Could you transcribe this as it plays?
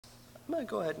I'm going to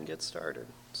go ahead and get started.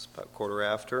 It's about quarter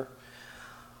after.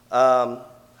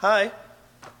 Hi,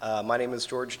 my name is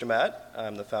George Demet.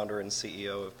 I'm the founder and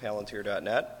CEO of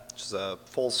Palantir.net, which is a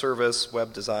full-service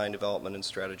web design, development, and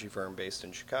strategy firm based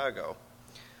in Chicago.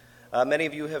 Many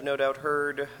of you have no doubt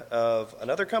heard of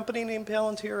another company named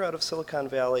Palantir out of Silicon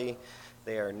Valley.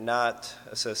 They are not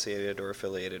associated or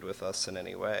affiliated with us in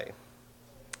any way.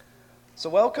 So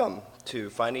welcome to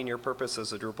Finding Your Purpose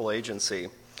as a Drupal Agency.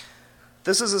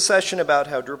 This is a session about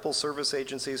how Drupal service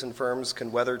agencies and firms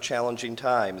can weather challenging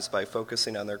times by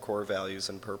focusing on their core values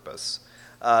and purpose.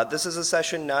 This is a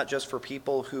session not just for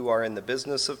people who are in the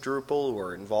business of Drupal, who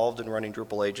are involved in running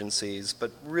Drupal agencies,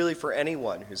 but really for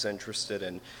anyone who's interested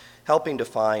in helping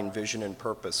define vision and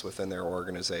purpose within their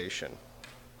organization.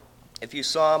 If you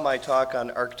saw my talk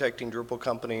on architecting Drupal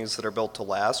companies that are built to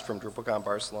last from DrupalCon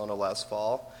Barcelona last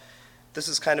fall, this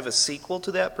is kind of a sequel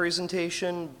to that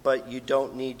presentation, but you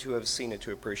don't need to have seen it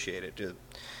to appreciate it.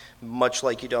 Much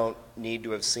like you don't need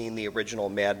to have seen the original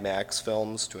Mad Max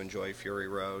films to enjoy Fury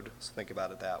Road. So think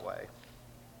about it that way.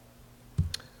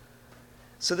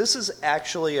 So this is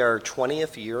actually our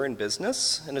 20th year in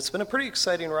business, and it's been a pretty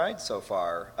exciting ride so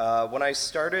far. When I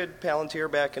started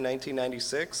Palantir back in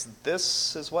 1996,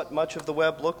 this is what much of the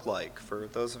web looked like. For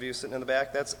those of you sitting in the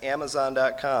back, that's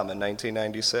Amazon.com in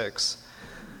 1996.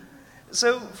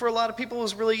 So for a lot of people, it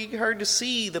was really hard to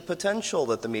see the potential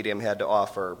that the medium had to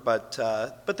offer, but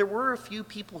there were a few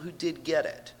people who did get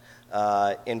it.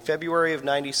 In February of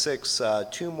 '96,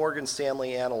 two Morgan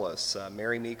Stanley analysts,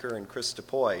 Mary Meeker and Chris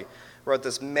DePoy, wrote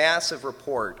this massive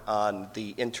report on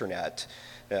the internet,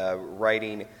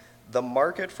 writing, "The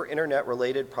market for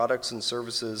internet-related products and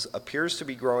services appears to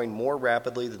be growing more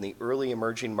rapidly than the early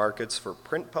emerging markets for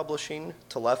print publishing,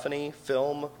 telephony,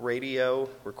 film, radio,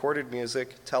 recorded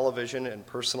music, television, and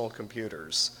personal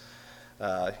computers."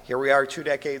 Here we are 2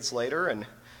 decades later, and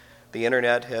the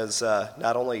internet has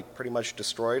not only pretty much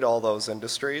destroyed all those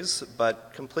industries,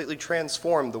 but completely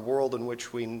transformed the world in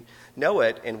which we know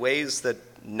it in ways that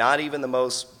not even the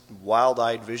most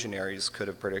wild-eyed visionaries could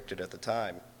have predicted at the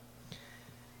time.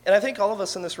 And I think all of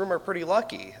us in this room are pretty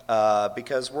lucky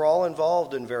because we're all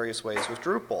involved in various ways with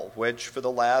Drupal, which for the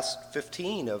last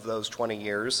 15 of those 20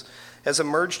 years has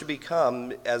emerged to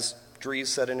become, as Dries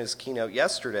said in his keynote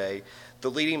yesterday,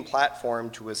 the leading platform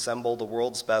to assemble the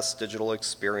world's best digital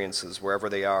experiences wherever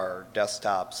they are: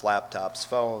 desktops, laptops,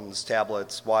 phones,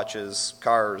 tablets, watches,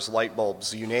 cars, light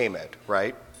bulbs, you name it,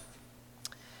 right?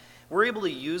 We're able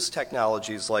to use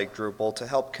technologies like Drupal to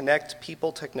help connect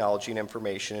people, technology, and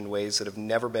information in ways that have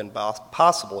never been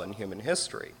possible in human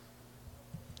history.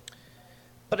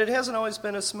 But it hasn't always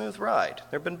been a smooth ride.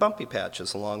 There have been bumpy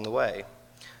patches along the way.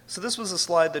 So this was a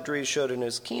slide that Dries showed in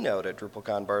his keynote at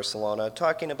DrupalCon Barcelona,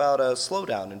 talking about a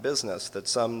slowdown in business that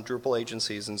some Drupal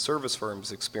agencies and service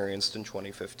firms experienced in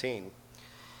 2015.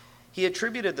 He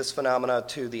attributed this phenomena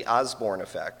to the Osborne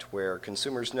effect, where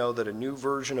consumers know that a new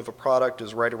version of a product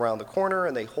is right around the corner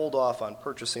and they hold off on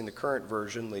purchasing the current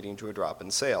version, leading to a drop in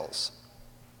sales.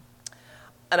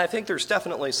 And I think there's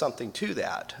definitely something to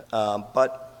that,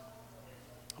 but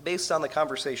based on the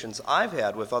conversations I've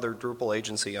had with other Drupal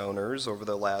agency owners over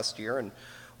the last year and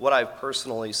what I've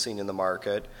personally seen in the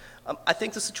market, I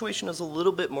think the situation is a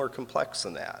little bit more complex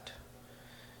than that.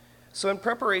 So in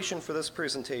preparation for this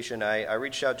presentation, I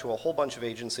reached out to a whole bunch of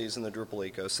agencies in the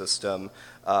Drupal ecosystem,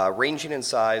 ranging in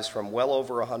size from well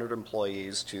over 100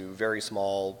 employees to very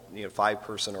small,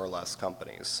 5-person or less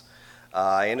companies.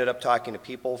 I ended up talking to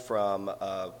people from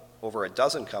over a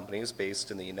dozen companies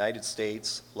based in the United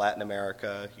States, Latin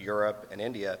America, Europe, and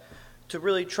India to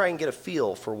really try and get a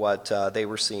feel for what they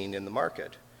were seeing in the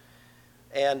market.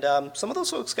 And some of those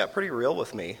folks got pretty real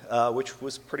with me, which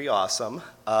was pretty awesome.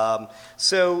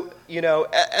 So,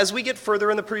 as we get further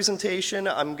in the presentation,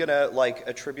 I'm going to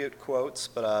attribute quotes,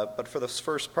 but for this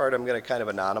first part, I'm going to kind of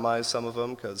anonymize some of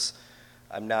them because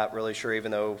I'm not really sure,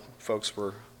 even though folks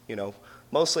were,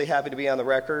 mostly happy to be on the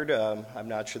record, I'm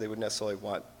not sure they would necessarily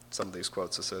want some of these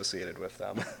quotes associated with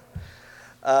them.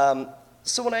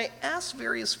 So when I asked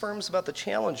various firms about the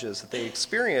challenges that they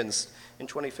experienced in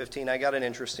 2015, I got an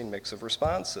interesting mix of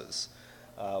responses.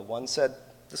 One said,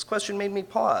 "This question made me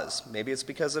pause. Maybe it's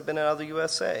because I've been out of the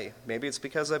USA. Maybe it's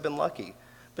because I've been lucky.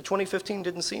 But 2015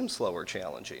 didn't seem slow or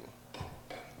challenging."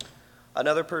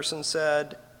 Another person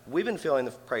said, "We've been feeling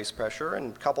the price pressure,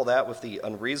 and couple that with the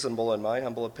unreasonable, in my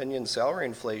humble opinion, salary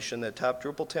inflation that top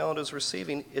Drupal talent is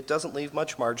receiving, it doesn't leave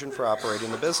much margin for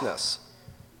operating the business."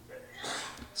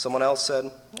 Someone else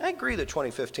said, "I agree that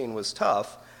 2015 was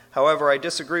tough. However, I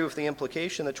disagree with the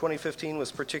implication that 2015 was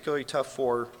particularly tough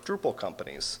for Drupal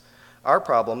companies. Our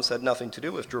problems had nothing to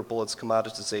do with Drupal, its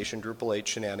commoditization, Drupal 8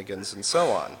 shenanigans, and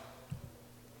so on."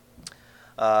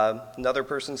 Another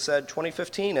person said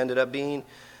 2015 ended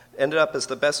up as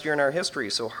the best year in our history,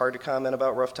 so hard to comment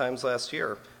about rough times last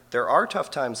year. There are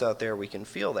tough times out there, we can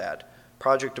feel that.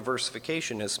 Project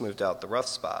diversification has smoothed out the rough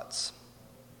spots.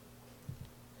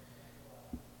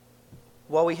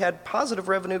 While we had positive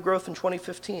revenue growth in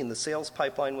 2015, the sales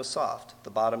pipeline was soft. The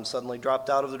bottom suddenly dropped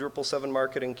out of the Drupal 7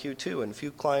 market in Q2, and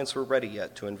few clients were ready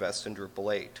yet to invest in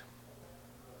Drupal 8.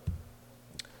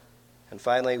 And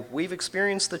finally, we've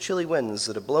experienced the chilly winds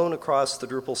that have blown across the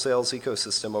Drupal sales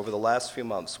ecosystem over the last few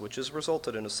months, which has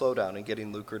resulted in a slowdown in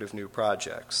getting lucrative new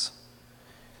projects.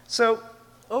 So,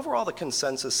 overall, the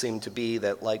consensus seemed to be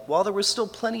that, while there was still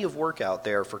plenty of work out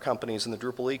there for companies in the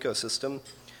Drupal ecosystem,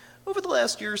 over the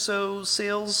last year or so,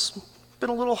 sales have been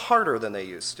a little harder than they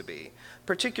used to be,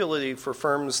 particularly for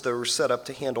firms that were set up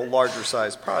to handle larger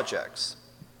size projects.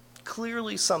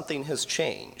 Clearly something has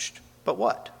changed, but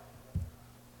what?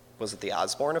 Was it the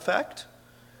Osborne effect?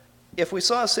 If we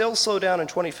saw a sales slowdown in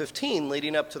 2015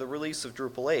 leading up to the release of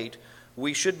Drupal 8,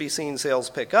 we should be seeing sales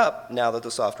pick up now that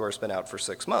the software's been out for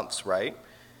 6 months, right?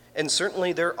 And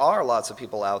certainly there are lots of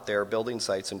people out there building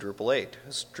sites in Drupal 8.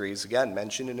 As Dries again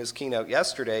mentioned in his keynote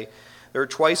yesterday, there are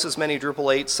twice as many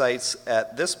Drupal 8 sites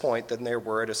at this point than there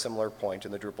were at a similar point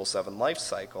in the Drupal 7 life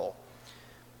cycle.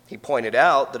 He pointed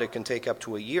out that it can take up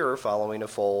to a year following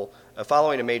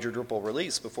a major Drupal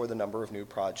release before the number of new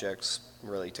projects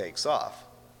really takes off.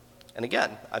 And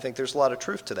again, I think there's a lot of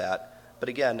truth to that, but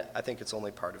again, I think it's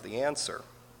only part of the answer.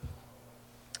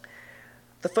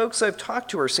 The folks I've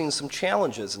talked to are seeing some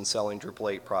challenges in selling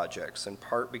Drupal 8 projects, in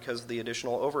part because of the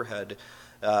additional overhead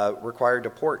required to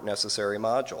port necessary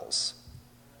modules.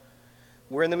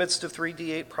 We're in the midst of 3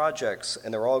 D8 projects,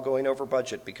 and they're all going over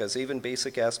budget because even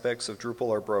basic aspects of Drupal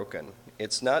are broken.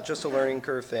 It's not just a learning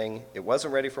curve thing, it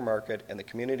wasn't ready for market, and the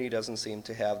community doesn't seem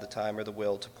to have the time or the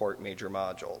will to port major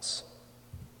modules.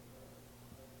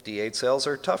 D8 sales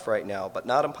are tough right now, but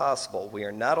not impossible. We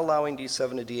are not allowing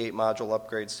D7 to D8 module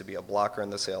upgrades to be a blocker in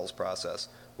the sales process.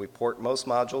 We port most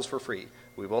modules for free.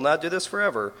 We will not do this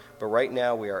forever, but right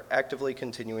now we are actively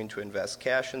continuing to invest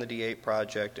cash in the D8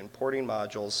 project and porting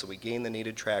modules so we gain the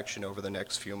needed traction over the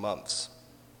next few months.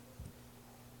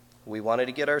 We wanted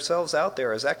to get ourselves out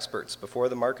there as experts before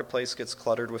the marketplace gets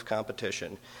cluttered with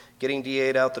competition. Getting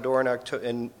D8 out the door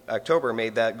in October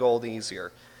made that goal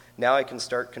easier. Now I can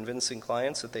start convincing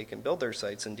clients that they can build their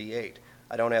sites in D8.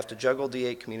 I don't have to juggle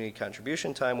D8 community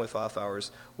contribution time with off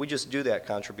hours. We just do that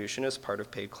contribution as part of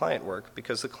paid client work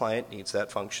because the client needs that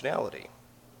functionality.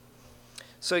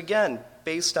 So again,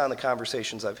 based on the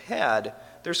conversations I've had,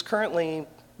 there's currently,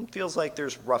 it feels like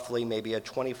there's roughly maybe a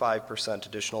 25%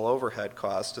 additional overhead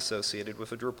cost associated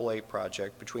with a Drupal 8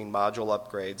 project between module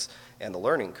upgrades and the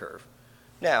learning curve.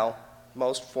 Now,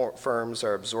 most firms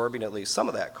are absorbing at least some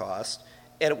of that cost,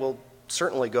 and it will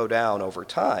certainly go down over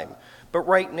time. But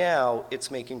right now,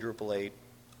 it's making Drupal 8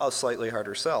 a slightly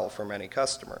harder sell for many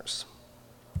customers.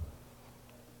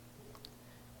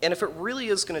 And if it really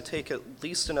is going to take at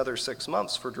least another 6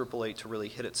 months for Drupal 8 to really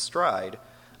hit its stride,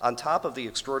 on top of the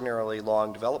extraordinarily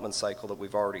long development cycle that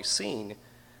we've already seen,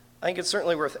 I think it's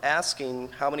certainly worth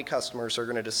asking how many customers are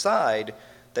going to decide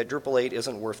that Drupal 8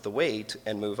 isn't worth the wait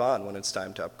and move on when it's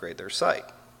time to upgrade their site.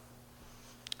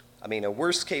 I mean, a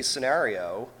worst case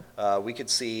scenario, we could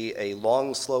see a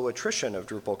long, slow attrition of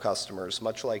Drupal customers,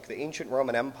 much like the ancient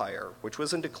Roman Empire, which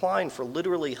was in decline for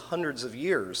literally hundreds of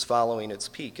years following its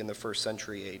peak in the 1st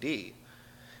century AD.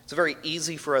 It's very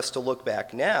easy for us to look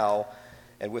back now,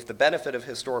 and with the benefit of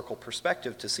historical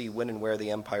perspective, to see when and where the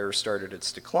empire started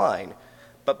its decline.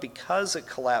 But because it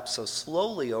collapsed so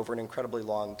slowly over an incredibly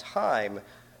long time,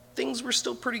 things were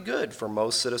still pretty good for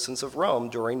most citizens of Rome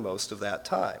during most of that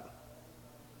time.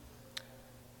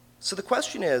 So the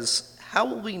question is, how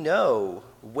will we know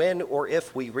when or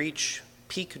if we reach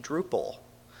peak Drupal?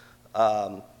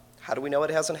 How do we know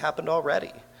it hasn't happened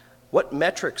already? What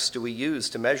metrics do we use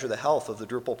to measure the health of the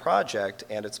Drupal project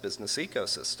and its business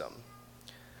ecosystem?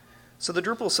 So the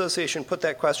Drupal Association put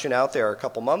that question out there a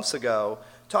couple months ago,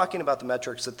 talking about the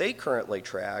metrics that they currently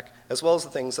track, as well as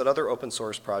the things that other open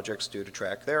source projects do to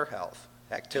track their health.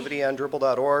 Activity on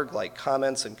Drupal.org, like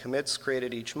comments and commits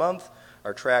created each month,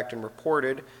 are tracked and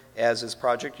reported, as is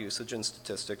project usage and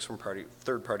statistics from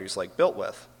third parties like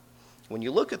BuiltWith. When you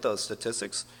look at those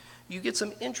statistics, you get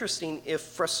some interesting, if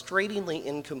frustratingly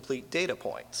incomplete data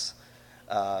points.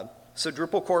 So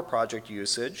Drupal core project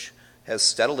usage has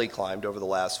steadily climbed over the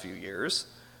last few years,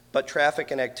 but traffic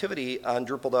and activity on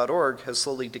Drupal.org has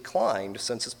slowly declined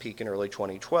since its peak in early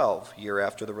 2012, year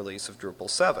after the release of Drupal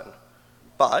 7.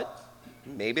 But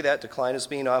maybe that decline is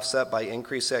being offset by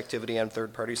increased activity on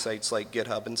third-party sites like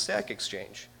GitHub and Stack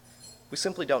Exchange. We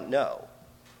simply don't know.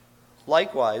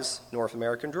 Likewise, North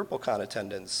American DrupalCon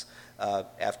attendance,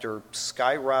 after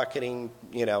skyrocketing,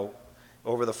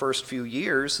 over the first few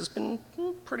years, has been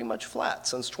pretty much flat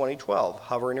since 2012,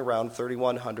 hovering around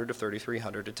 3,100 to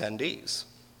 3,300 attendees.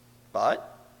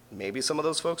 But maybe some of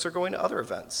those folks are going to other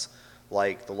events,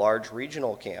 like the large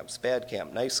regional camps, Bad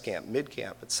Camp, Nice Camp, Mid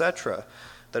Camp, etc.,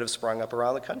 that have sprung up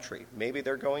around the country. Maybe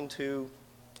they're going to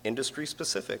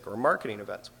industry-specific or marketing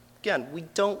events. Again, we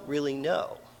don't really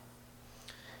know.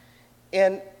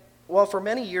 And while for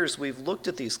many years we've looked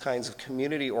at these kinds of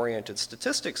community-oriented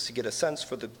statistics to get a sense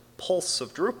for the pulse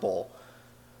of Drupal,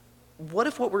 what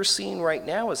if what we're seeing right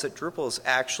now is that Drupal is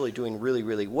actually doing really,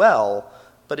 really well,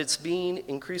 but it's being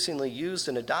increasingly used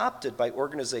and adopted by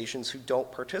organizations who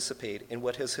don't participate in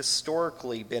what has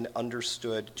historically been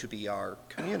understood to be our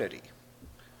community?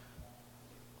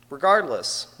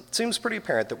 Regardless, it seems pretty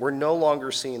apparent that we're no longer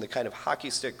seeing the kind of hockey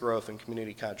stick growth in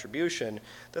community contribution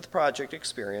that the project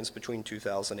experienced between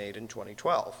 2008 and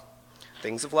 2012.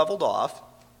 Things have leveled off,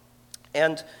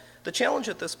 and the challenge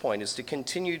at this point is to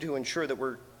continue to ensure that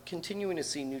we're continuing to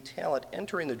see new talent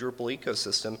entering the Drupal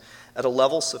ecosystem at a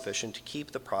level sufficient to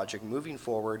keep the project moving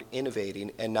forward,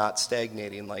 innovating, and not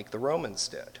stagnating like the Romans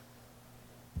did.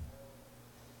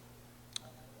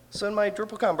 So in my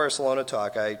DrupalCon Barcelona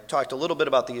talk, I talked a little bit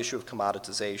about the issue of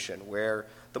commoditization, where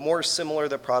the more similar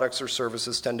the products or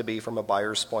services tend to be from a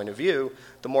buyer's point of view,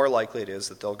 the more likely it is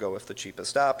that they'll go with the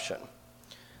cheapest option.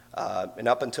 And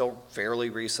up until fairly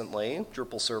recently,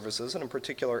 Drupal services, and in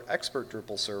particular expert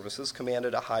Drupal services,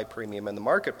 commanded a high premium in the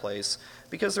marketplace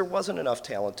because there wasn't enough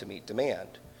talent to meet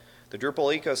demand. The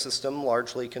Drupal ecosystem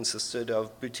largely consisted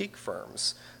of boutique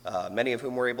firms, many of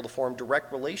whom were able to form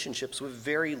direct relationships with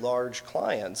very large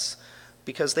clients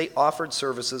because they offered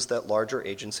services that larger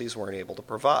agencies weren't able to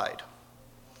provide.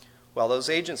 Well, those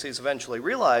agencies eventually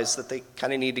realized that they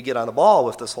kind of need to get on the ball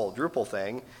with this whole Drupal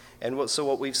thing, and so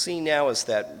what we've seen now is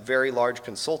that very large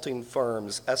consulting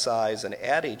firms, SIs, and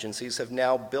ad agencies have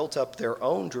now built up their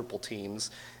own Drupal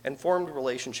teams and formed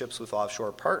relationships with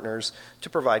offshore partners to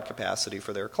provide capacity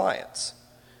for their clients.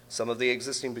 Some of the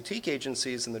existing boutique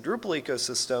agencies in the Drupal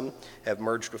ecosystem have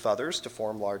merged with others to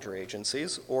form larger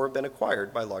agencies or have been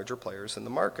acquired by larger players in the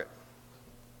market.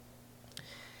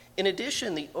 In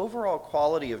addition, the overall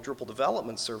quality of Drupal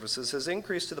development services has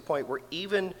increased to the point where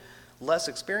even less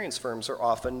experienced firms are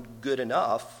often good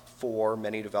enough for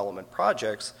many development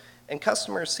projects, and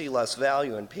customers see less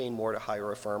value in paying more to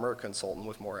hire a firm or a consultant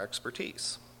with more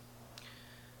expertise.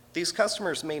 These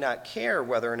customers may not care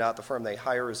whether or not the firm they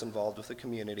hire is involved with the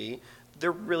community.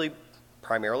 They're really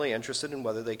primarily interested in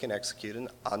whether they can execute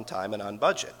on time and on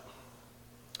budget.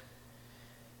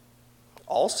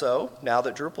 Also, now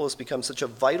that Drupal has become such a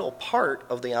vital part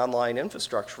of the online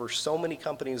infrastructure for so many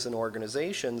companies and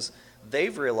organizations,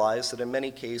 they've realized that in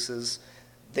many cases,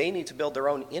 they need to build their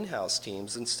own in-house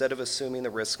teams instead of assuming the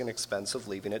risk and expense of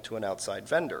leaving it to an outside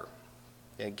vendor.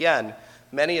 And again,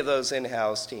 many of those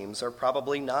in-house teams are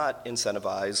probably not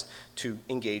incentivized to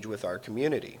engage with our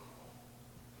community.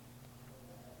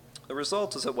 The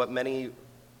result is that what many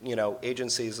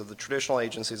agencies of the traditional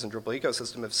agencies in Drupal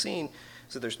ecosystem have seen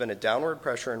is that there's been a downward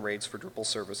pressure in rates for Drupal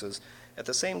services at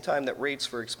the same time that rates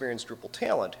for experienced Drupal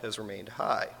talent has remained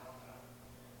high.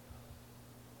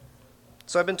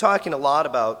 So I've been talking a lot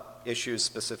about issues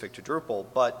specific to Drupal,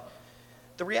 but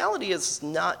the reality is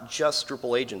not just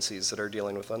Drupal agencies that are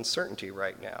dealing with uncertainty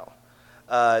right now.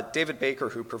 David Baker,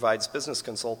 who provides business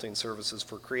consulting services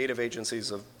for creative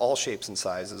agencies of all shapes and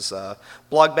sizes,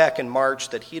 blogged back in March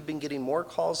that he had been getting more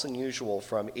calls than usual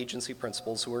from agency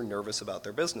principals who were nervous about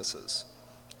their businesses.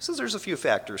 He says there's a few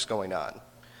factors going on.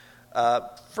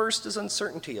 First is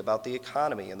uncertainty about the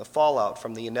economy and the fallout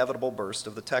from the inevitable burst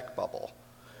of the tech bubble.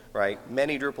 Right?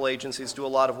 Many Drupal agencies do a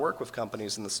lot of work with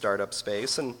companies in the startup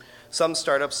space, and some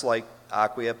startups like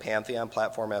Acquia, Pantheon,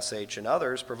 Platform SH, and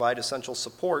others provide essential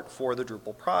support for the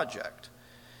Drupal project.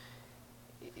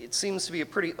 It seems to be a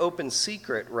pretty open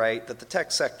secret, right, that the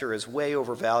tech sector is way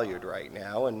overvalued right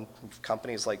now, and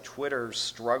companies like Twitter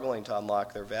struggling to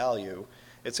unlock their value,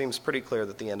 it seems pretty clear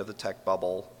that the end of the tech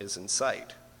bubble is in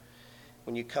sight.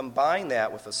 When you combine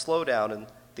that with a slowdown in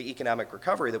the economic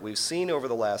recovery that we've seen over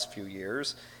the last few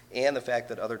years, and the fact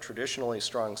that other traditionally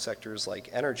strong sectors like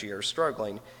energy are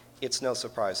struggling, it's no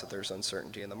surprise that there's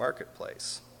uncertainty in the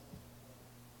marketplace.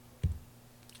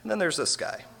 And then there's this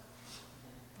guy.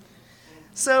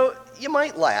 So you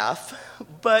might laugh,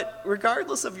 but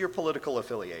regardless of your political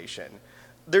affiliation,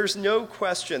 there's no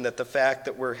question that the fact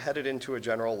that we're headed into a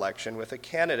general election with a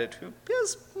candidate who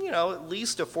has, at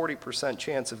least a 40%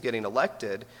 chance of getting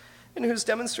elected, and who's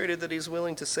demonstrated that he's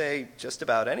willing to say just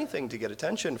about anything to get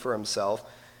attention for himself,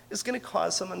 is going to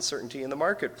cause some uncertainty in the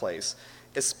marketplace,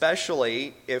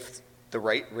 especially if the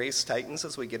race tightens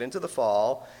as we get into the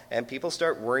fall and people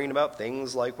start worrying about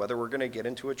things like whether we're going to get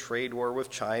into a trade war with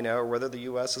China or whether the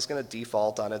U.S. is going to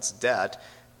default on its debt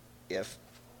if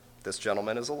this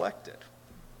gentleman is elected.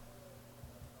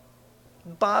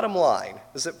 Bottom line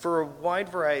is that for a wide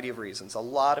variety of reasons, a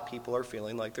lot of people are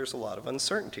feeling like there's a lot of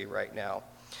uncertainty right now.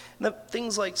 And that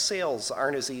things like sales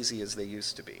aren't as easy as they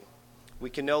used to be. We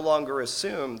can no longer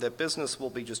assume that business will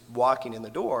be just walking in the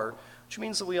door, which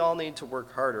means that we all need to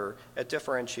work harder at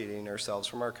differentiating ourselves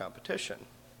from our competition.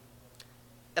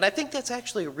 And I think that's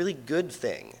actually a really good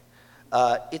thing.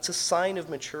 It's a sign of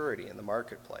maturity in the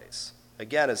marketplace.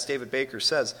 Again, as David Baker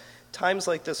says, times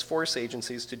like this force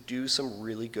agencies to do some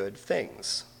really good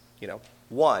things.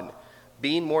 One,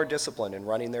 being more disciplined in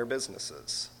running their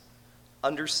businesses.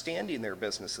 Understanding their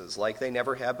businesses like they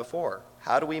never had before.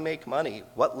 How do we make money?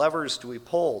 What levers do we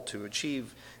pull to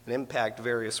achieve and impact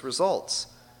various results?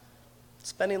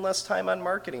 Spending less time on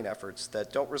marketing efforts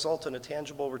that don't result in a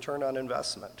tangible return on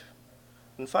investment.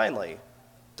 And finally,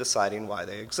 deciding why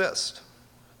they exist.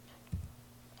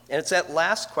 And it's that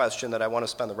last question that I want to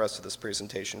spend the rest of this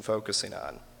presentation focusing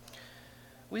on.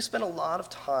 We spend a lot of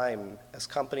time as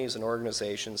companies and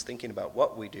organizations thinking about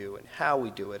what we do and how we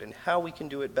do it and how we can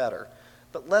do it better.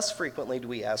 But less frequently do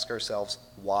we ask ourselves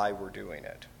why we're doing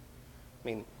it. I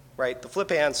mean, right, the flip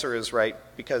answer is right,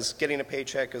 because getting a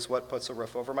paycheck is what puts a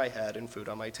roof over my head and food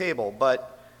on my table.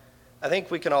 But I think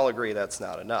we can all agree that's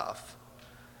not enough.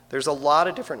 There's a lot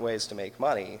of different ways to make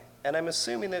money, and I'm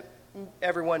assuming that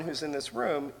everyone who's in this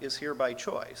room is here by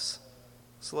choice.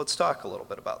 So let's talk a little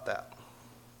bit about that.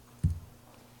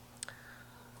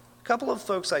 A couple of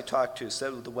folks I talked to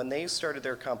said that when they started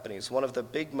their companies, one of the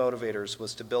big motivators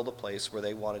was to build a place where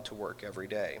they wanted to work every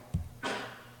day.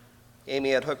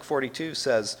 Amy at Hook 42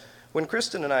 says, when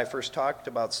Kristen and I first talked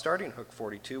about starting Hook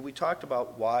 42, we talked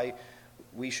about why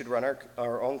we should run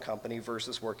our own company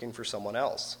versus working for someone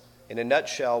else. In a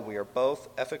nutshell, we are both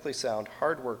ethically sound,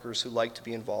 hard workers who like to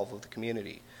be involved with the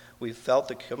community. We felt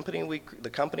the company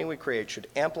we create should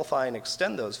amplify and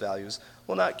extend those values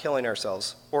while not killing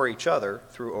ourselves or each other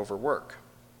through overwork.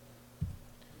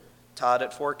 Todd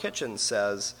at Four Kitchens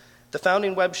says, the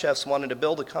founding web chefs wanted to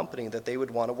build a company that they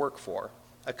would want to work for,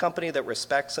 a company that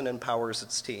respects and empowers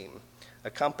its team,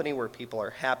 a company where people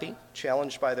are happy,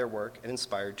 challenged by their work, and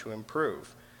inspired to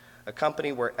improve, a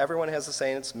company where everyone has a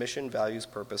say in its mission, values,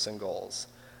 purpose, and goals.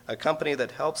 A company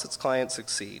that helps its clients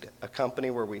succeed, a company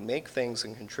where we make things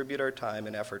and contribute our time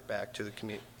and effort back to the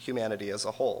humanity as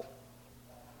a whole.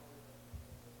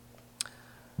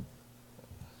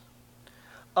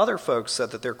 Other folks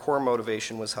said that their core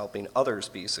motivation was helping others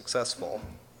be successful.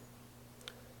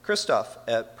 Christoph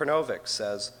at Pranovic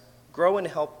says, grow and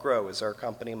help grow is our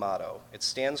company motto. It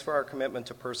stands for our commitment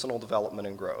to personal development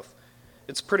and growth.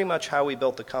 It's pretty much how we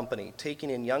built the company, taking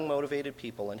in young, motivated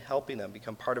people and helping them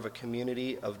become part of a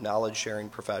community of knowledge-sharing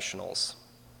professionals.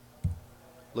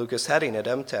 Lucas Heading at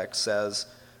MTech says,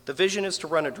 the vision is to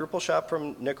run a Drupal shop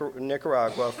from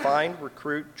Nicaragua, find,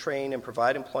 recruit, train, and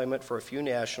provide employment for a few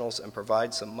nationals and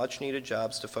provide some much-needed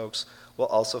jobs to folks while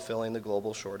also filling the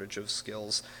global shortage of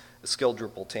skilled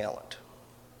Drupal talent.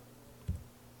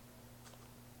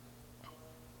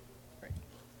 Right.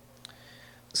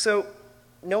 So,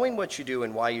 knowing what you do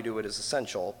and why you do it is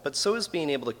essential, but so is being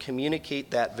able to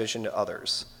communicate that vision to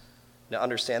others. To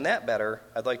understand that better,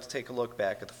 I'd like to take a look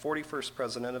back at the 41st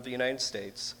President of the United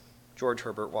States, George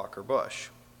Herbert Walker Bush.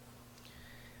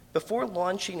 Before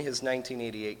launching his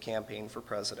 1988 campaign for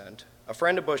president, a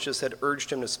friend of Bush's had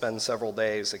urged him to spend several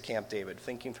days at Camp David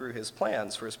thinking through his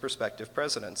plans for his prospective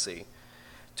presidency,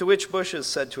 to which Bush is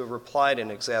said to have replied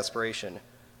in exasperation,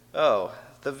 "Oh,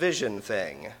 the vision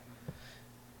thing."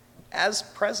 As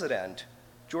president,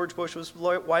 George Bush was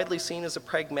widely seen as a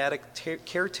pragmatic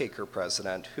caretaker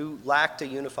president who lacked a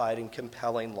unified and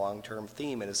compelling long-term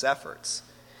theme in his efforts.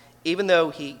 Even though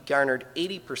he garnered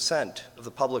 80% of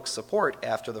the public's support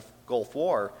after the Gulf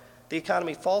War, the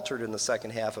economy faltered in the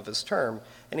second half of his term,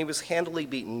 and he was handily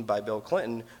beaten by Bill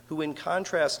Clinton, who, in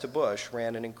contrast to Bush,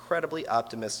 ran an incredibly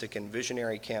optimistic and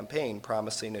visionary campaign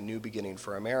promising a new beginning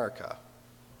for America.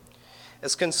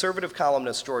 As conservative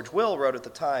columnist George Will wrote at the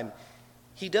time,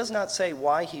 he does not say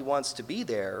why he wants to be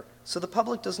there, so the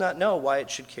public does not know why it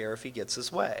should care if he gets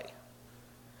his way.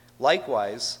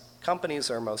 Likewise, companies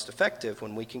are most effective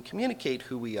when we can communicate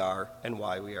who we are and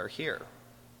why we are here.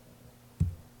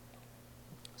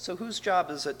 So whose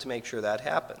job is it to make sure that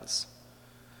happens?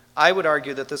 I would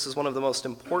argue that this is one of the most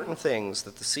important things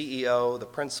that the CEO, the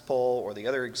principal, or the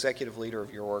other executive leader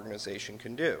of your organization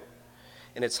can do.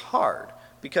 And it's hard,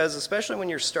 because especially when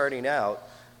you're starting out,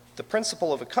 The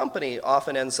principal of a company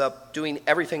often ends up doing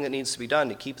everything that needs to be done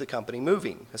to keep the company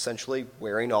moving, essentially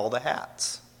wearing all the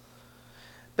hats.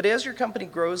 But as your company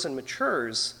grows and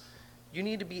matures, you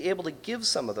need to be able to give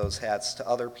some of those hats to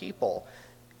other people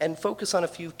and focus on a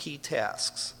few key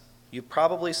tasks. You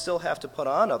probably still have to put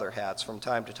on other hats from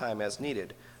time to time as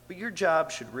needed, but your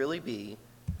job should really be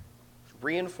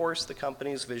reinforce the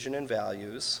company's vision and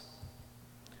values,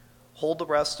 hold the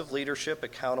rest of leadership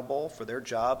accountable for their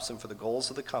jobs and for the goals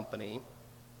of the company,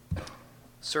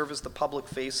 serve as the public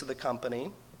face of the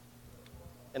company,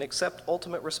 and accept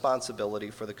ultimate responsibility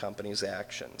for the company's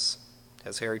actions.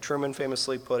 As Harry Truman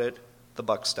famously put it, the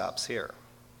buck stops here.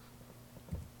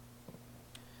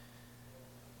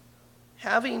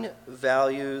 Having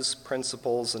values,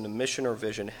 principles, and a mission or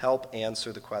vision help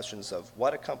answer the questions of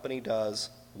what a company does,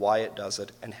 why it does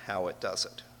it, and how it does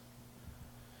it.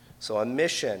 So a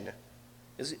mission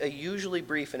is a usually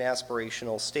brief and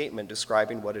aspirational statement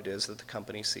describing what it is that the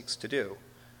company seeks to do.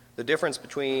 The difference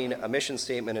between a mission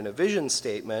statement and a vision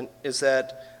statement is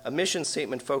that a mission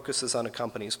statement focuses on a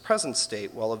company's present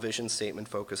state, while a vision statement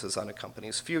focuses on a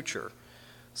company's future.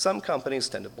 Some companies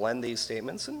tend to blend these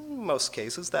statements, and in most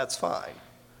cases, that's fine.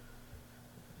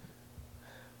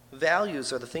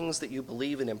 Values are the things that you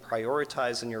believe in and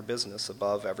prioritize in your business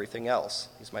above everything else.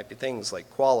 These might be things like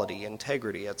quality,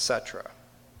 integrity, etc.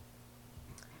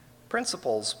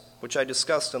 Principles, which I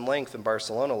discussed in length in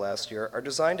Barcelona last year, are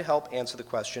designed to help answer the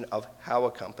question of how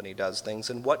a company does things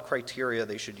and what criteria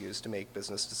they should use to make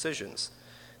business decisions.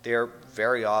 They are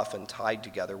very often tied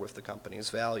together with the company's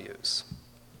values.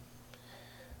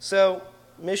 So,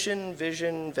 mission,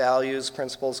 vision, values,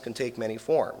 principles can take many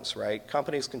forms, right?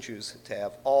 Companies can choose to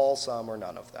have all, some, or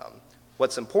none of them.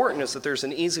 What's important is that there's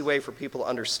an easy way for people to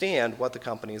understand what the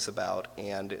company is about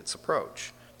and its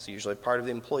approach. It's usually part of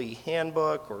the employee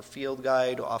handbook or field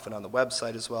guide, often on the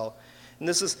website as well. And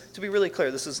this is, to be really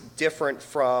clear, this is different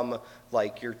from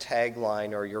like your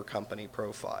tagline or your company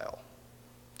profile.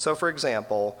 So for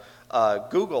example,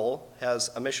 Google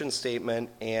has a mission statement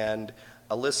and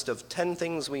a list of 10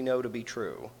 things we know to be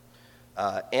true.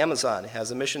 Amazon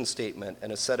has a mission statement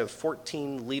and a set of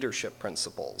 14 leadership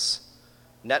principles.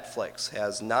 Netflix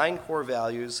has 9 core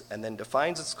values and then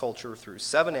defines its culture through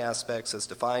 7 aspects as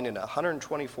defined in a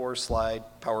 124-slide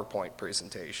PowerPoint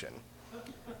presentation.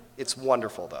 It's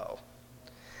wonderful, though.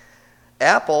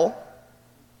 Apple,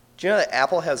 do you know that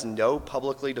Apple has no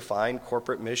publicly defined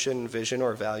corporate mission, vision,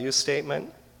 or value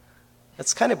statement?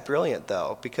 That's kind of brilliant,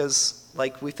 though, because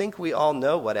like we think we all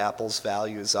know what Apple's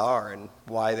values are and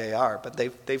why they are, but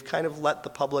they've kind of let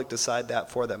the public decide that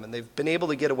for them, and they've been able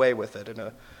to get away with it in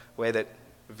a way that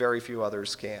very few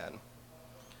others can.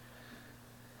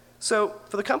 So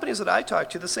for the companies that I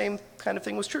talked to, the same kind of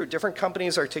thing was true. Different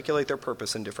companies articulate their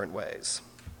purpose in different ways.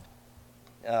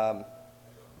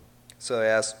 So I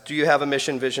asked, do you have a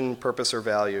mission, vision, purpose, or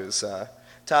values?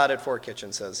 Todd at Four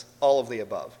Kitchen says, all of the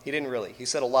above. He didn't really. He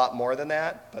said a lot more than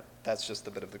that, but that's just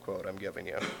a bit of the quote I'm giving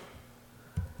you.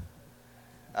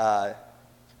 Sorry,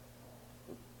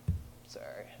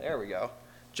 there we go.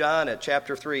 John at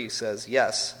Chapter 3 says,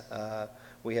 yes,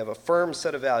 we have a firm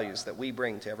set of values that we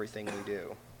bring to everything we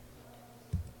do.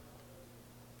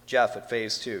 Jeff at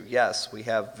Phase 2, yes, we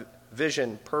have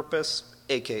vision, purpose,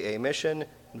 aka mission,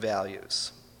 and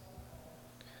values.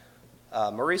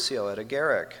 Mauricio at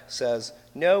Agaric says,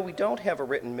 no, we don't have a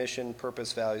written mission,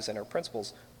 purpose, values, and our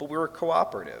principles, but we're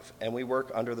cooperative, and we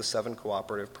work under the 7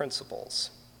 cooperative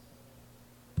principles.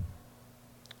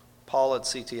 Paul at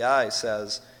CTI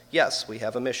says, yes, we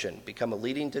have a mission, become a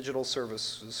leading digital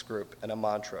services group, and a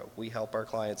mantra, we help our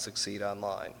clients succeed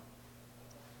online.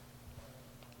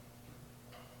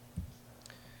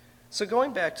 So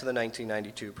going back to the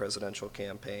 1992 presidential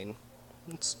campaign,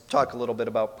 let's talk a little bit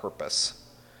about purpose.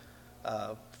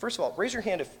 First of all, raise your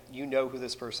hand if you know who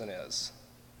this person is.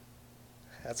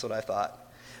 That's what I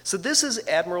thought. So this is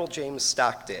Admiral James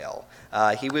Stockdale.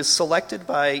 He was selected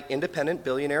by independent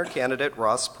billionaire candidate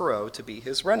Ross Perot to be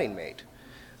his running mate.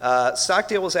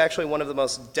 Stockdale was actually one of the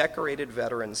most decorated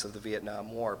veterans of the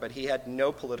Vietnam War, but he had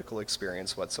no political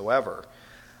experience whatsoever.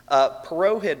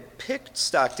 Perot had picked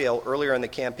Stockdale earlier in the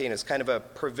campaign as kind of a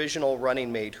provisional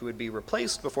running mate who would be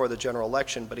replaced before the general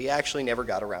election, but he actually never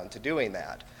got around to doing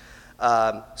that.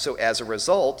 So as a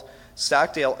result,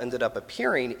 Stockdale ended up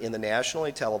appearing in the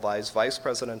nationally televised vice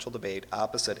presidential debate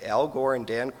opposite Al Gore and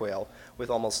Dan Quayle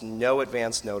with almost no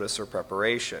advance notice or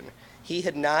preparation. He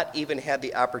had not even had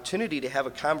the opportunity to have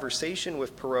a conversation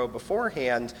with Perot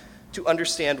beforehand to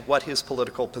understand what his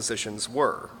political positions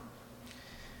were.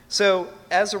 So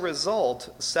as a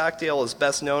result, Stockdale is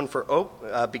best known for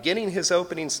beginning his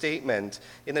opening statement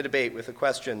in the debate with the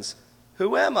questions,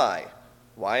 who am I?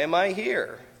 Why am I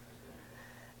here?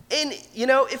 And, you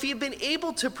know, if he'd been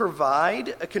able to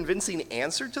provide a convincing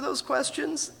answer to those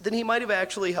questions, then he might have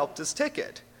actually helped his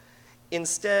ticket.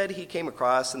 Instead, he came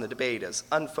across in the debate as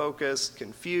unfocused,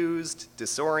 confused,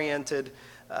 disoriented.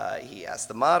 He asked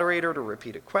the moderator to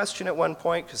repeat a question at one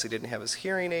point because he didn't have his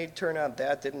hearing aid turned on.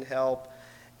 That didn't help.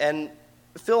 And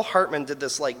Phil Hartman did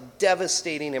this like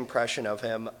devastating impression of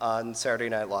him on Saturday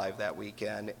Night Live that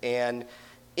weekend. And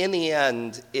in the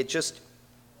end, it just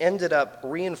ended up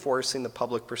reinforcing the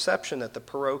public perception that the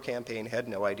Perot campaign had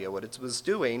no idea what it was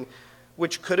doing,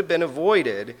 which could have been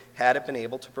avoided had it been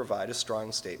able to provide a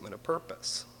strong statement of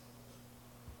purpose.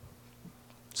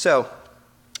 So,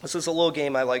 this is a little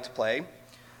game I like to play.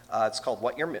 It's called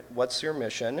What's Your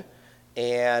Mission?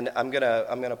 And I'm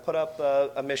gonna put up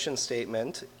a mission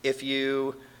statement. If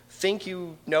you think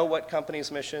you know what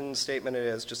company's mission statement it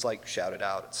is, just like shout it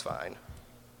out, it's fine.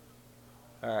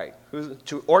 All right,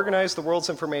 to organize the world's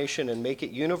information and make it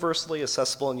universally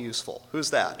accessible and useful. Who's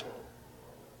that?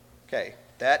 Okay,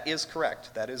 that is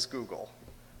correct. That is Google.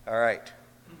 All right,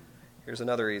 here's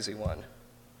another easy one.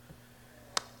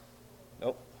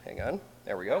 Nope, hang on,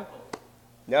 there we go.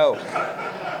 No.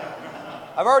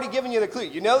 I've already given you the clue.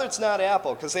 You know that it's not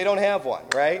Apple because they don't have one,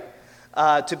 right?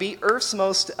 To be Earth's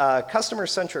most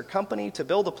customer-centric company, to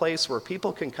build a place where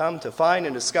people can come to find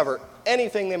and discover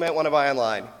anything they might want to buy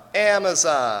online.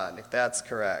 Amazon, that's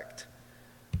correct.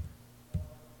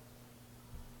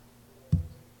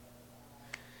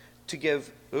 To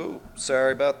give, ooh,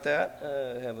 sorry about that,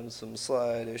 having some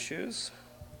slide issues.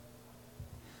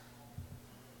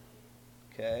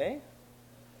 Okay.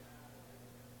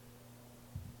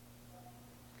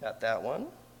 Got that one.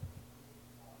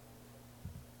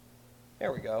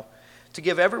 There we go. To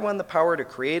give everyone the power to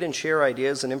create and share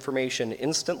ideas and information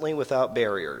instantly without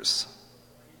barriers.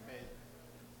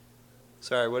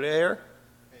 Sorry, what did I hear?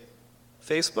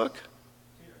 Facebook?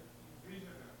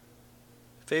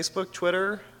 Facebook,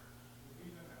 Twitter?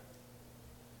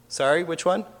 Sorry, which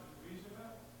one?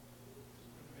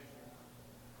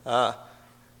 The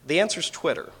answer's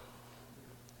Twitter.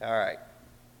 All right.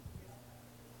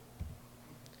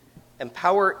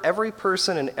 Empower every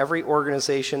person and every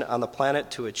organization on the planet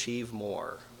to achieve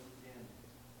more.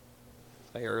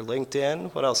 I hear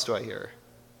LinkedIn. What else do I hear?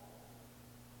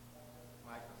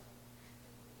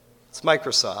 It's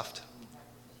Microsoft.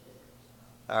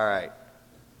 All right.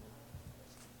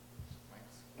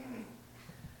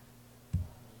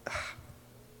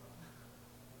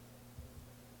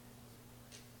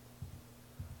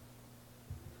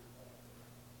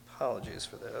 Apologies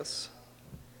for this.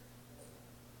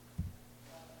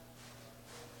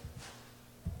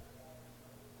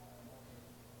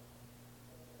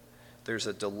 There's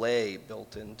a delay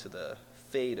built into the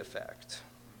fade effect.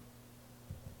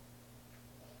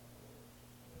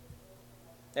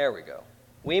 There we go.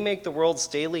 We make the world's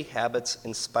daily habits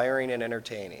inspiring and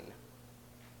entertaining.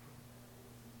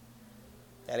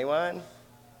 Anyone?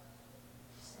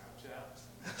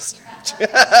 Snapchat.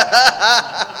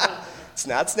 It's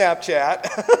not Snapchat.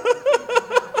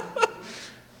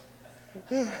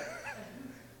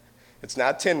 It's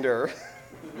not Tinder.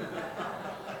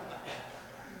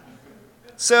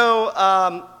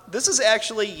 So this is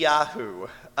actually Yahoo.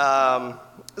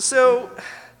 So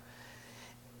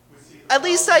at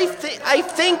least I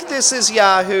think this is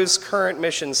Yahoo's current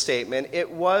mission statement. It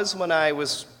was when I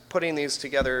was putting these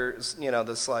together, you know,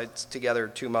 the slides together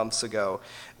 2 months ago.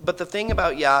 But the thing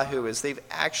about Yahoo is they've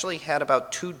actually had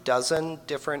about 24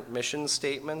 different mission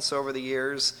statements over the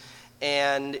years.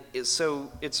 And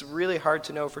so it's really hard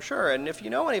to know for sure. And if you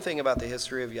know anything about the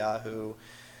history of Yahoo,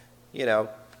 you know,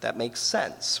 that makes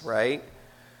sense, right?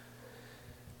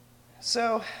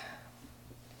 So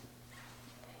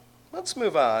let's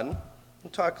move on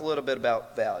and talk a little bit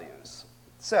about values.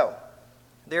 So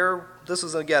this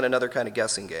is, again, another kind of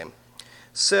guessing game.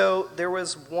 So there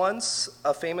was once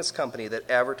a famous company that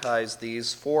advertised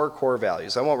these 4 core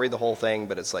values. I won't read the whole thing,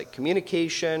 but it's like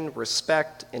communication,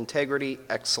 respect, integrity,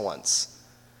 excellence.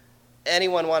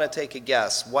 Anyone want to take a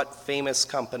guess what famous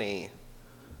company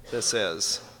this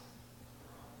is?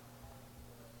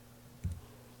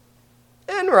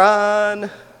 Enron.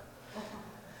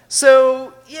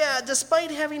 So, yeah,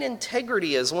 despite having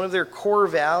integrity as one of their core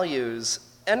values,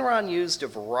 Enron used a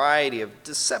variety of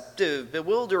deceptive,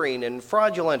 bewildering, and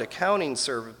fraudulent accounting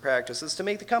practices to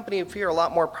make the company appear a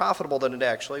lot more profitable than it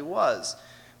actually was,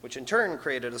 which in turn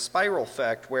created a spiral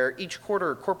effect where each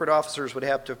quarter corporate officers would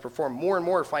have to perform more and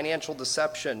more financial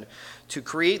deception to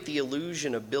create the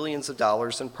illusion of billions of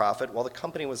dollars in profit while the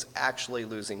company was actually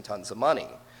losing tons of money.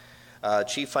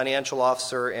 Chief Financial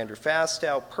Officer Andrew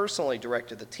Fastow personally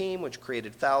directed the team, which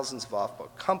created thousands of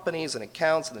off-book companies and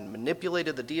accounts and then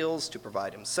manipulated the deals to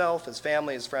provide himself, his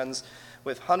family, his friends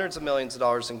with hundreds of millions of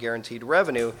dollars in guaranteed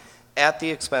revenue at the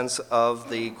expense of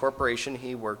the corporation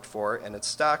he worked for and its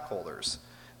stockholders.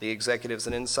 The executives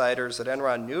and insiders at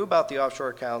Enron knew about the offshore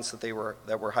accounts that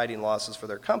were hiding losses for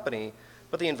their company,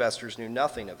 but the investors knew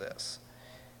nothing of this.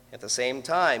 At the same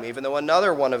time, even though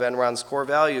another one of Enron's core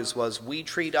values was we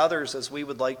treat others as we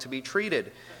would like to be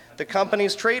treated, the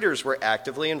company's traders were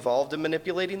actively involved in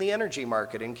manipulating the energy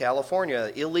market in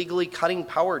California, illegally cutting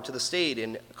power to the state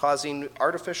and causing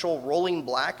artificial rolling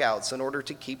blackouts in order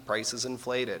to keep prices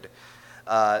inflated.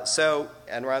 So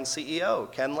Enron's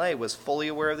CEO, Ken Lay, was fully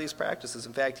aware of these practices.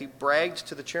 In fact, he bragged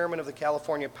to the chairman of the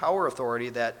California Power Authority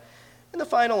that in the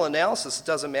final analysis, it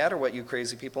doesn't matter what you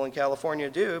crazy people in California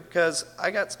do because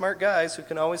I got smart guys who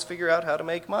can always figure out how to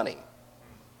make money.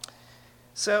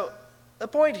 So the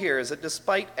point here is that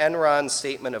despite Enron's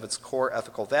statement of its core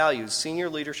ethical values, senior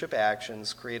leadership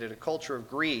actions created a culture of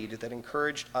greed that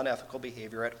encouraged unethical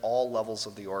behavior at all levels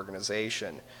of the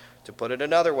organization. To put it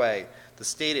another way, the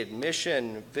stated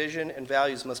mission, vision, and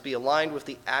values must be aligned with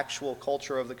the actual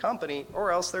culture of the company,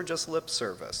 or else they're just lip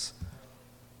service.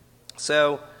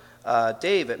 So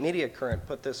Dave at Media Current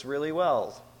put this really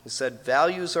well. He said,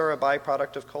 values are a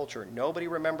byproduct of culture. Nobody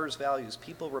remembers values.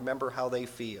 People remember how they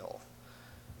feel.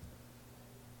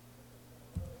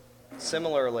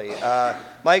 Similarly,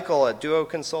 Michael at Duo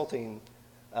Consulting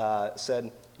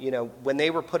said, when they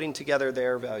were putting together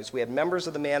their values, we had members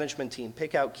of the management team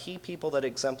pick out key people that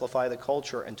exemplify the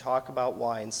culture and talk about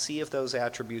why and see if those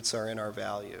attributes are in our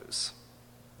values.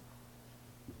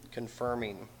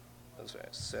 Confirming those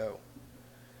values. So,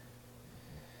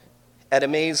 at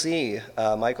Amaze,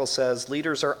 Michael says,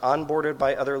 leaders are onboarded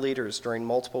by other leaders during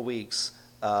multiple weeks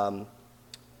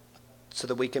so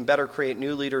that we can better create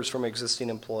new leaders from existing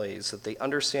employees, that they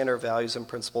understand our values and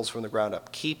principles from the ground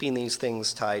up, keeping these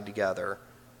things tied together.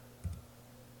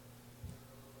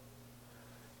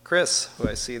 Chris, who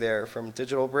I see there from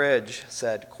Digital Bridge,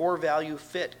 said, core value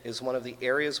fit is one of the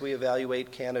areas we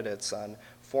evaluate candidates on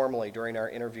formally during our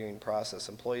interviewing process.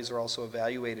 Employees are also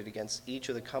evaluated against each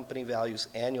of the company values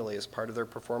annually as part of their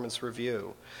performance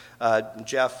review.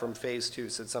 Jeff from Phase 2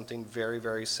 said something very,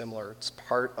 very similar. It's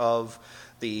part of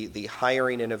the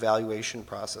hiring and evaluation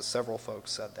process. Several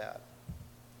folks said that.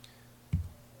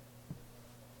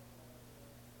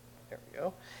 There we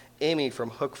go. Amy from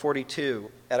Hook 42.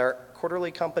 At our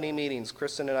quarterly company meetings,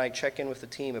 Kristen and I check in with the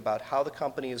team about how the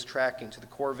company is tracking to the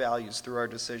core values through our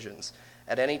decisions.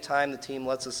 At any time, the team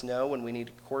lets us know when we need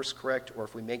to course correct or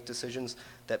if we make decisions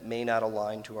that may not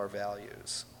align to our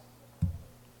values.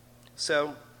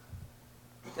 So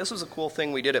this was a cool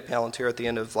thing we did at Palantir at the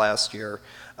end of last year.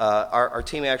 Our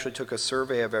team actually took a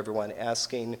survey of everyone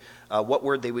asking what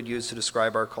word they would use to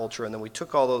describe our culture, and then we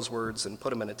took all those words and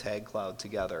put them in a tag cloud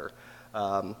together.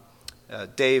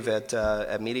 Dave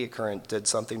at Media Current did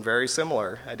something very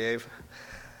similar. Hi, Dave.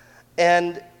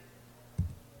 And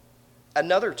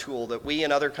another tool that we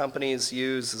and other companies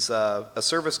use is a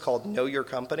service called Know Your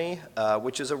Company,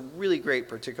 which is a really great,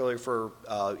 particularly for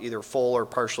either full or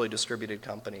partially distributed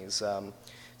companies.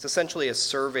 It's essentially a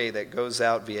survey that goes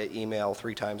out via email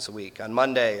 3 times a week. On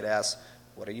Monday, it asks,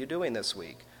 what are you doing this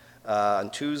week? On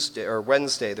Tuesday or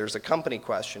Wednesday, there's a company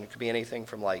question. It could be anything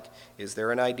from like, is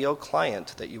there an ideal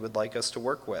client that you would like us to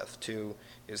work with, to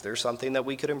is there something that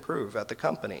we could improve at the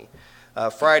company?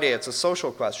 Friday, it's a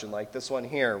social question like this one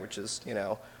here, which is,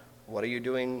 what are you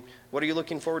doing? What are you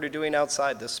looking forward to doing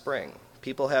outside this spring?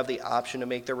 People have the option to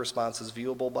make their responses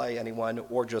viewable by anyone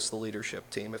or just the leadership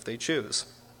team if they choose.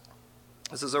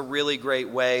 This is a really great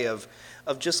way of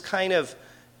just kind of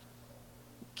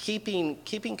keeping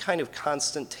kind of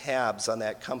constant tabs on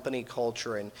that company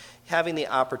culture and having the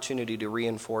opportunity to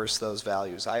reinforce those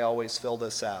values. I always fill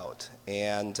this out,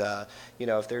 and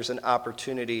if there's an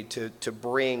opportunity to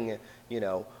bring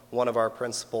one of our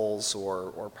principles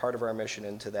or part of our mission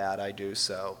into that, I do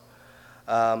so.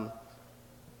 So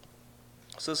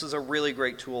this is a really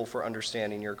great tool for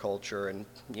understanding your culture and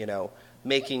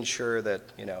making sure that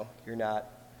you're not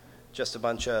just a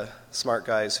bunch of smart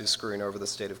guys who's screwing over the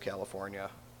state of California.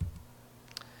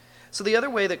 So the other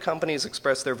way that companies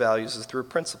express their values is through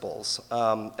principles.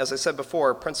 As I said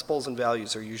before, principles and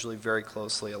values are usually very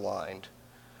closely aligned.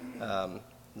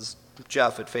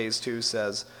 Jeff at Phase 2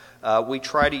 says, we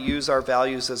try to use our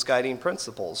values as guiding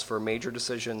principles for major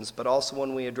decisions, but also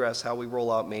when we address how we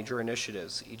roll out major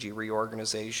initiatives, e.g.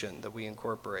 reorganization that we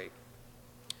incorporate.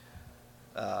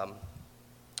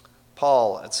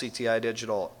 Paul at CTI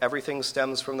Digital, everything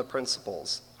stems from the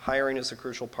principles. hiring is a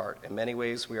crucial part. In many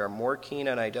ways, we are more keen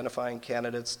on identifying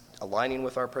candidates aligning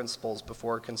with our principles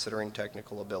before considering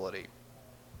technical ability.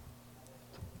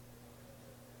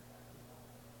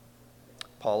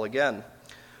 Paul again.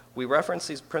 We reference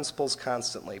these principles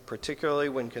constantly, particularly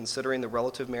when considering the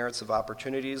relative merits of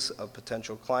opportunities of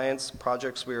potential clients,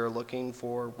 projects we are looking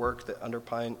for, work that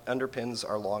underpins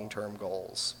our long-term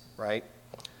goals, right?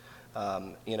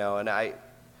 You know, and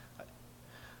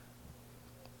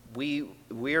we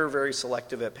are very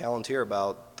selective at Palantir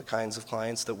about the kinds of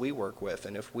clients that we work with,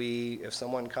 and if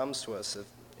someone comes to us,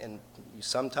 and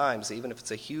sometimes even if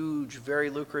it's a huge, very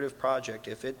lucrative project,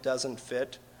 if it doesn't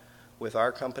fit with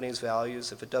our company's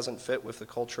values, if it doesn't fit with the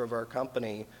culture of our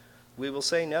company, we will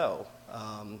say no.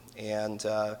 And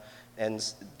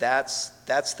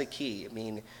that's the key. I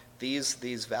mean,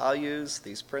 these values,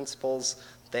 these principles,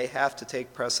 they have to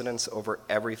take precedence over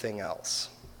everything else.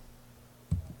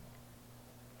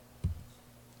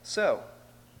 So,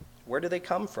 where do they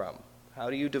come from? How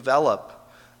do you develop,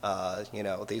 you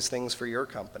know, these things for your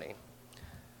company?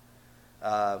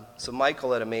 So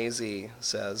Michael at Amazy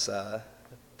says,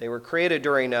 they were created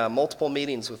during multiple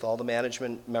meetings with all the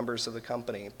management members of the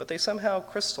company, but they somehow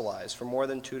crystallized for more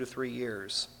than 2 to 3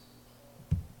 years.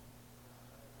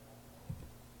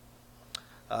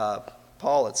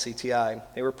 Paul at CTI.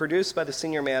 They were produced by the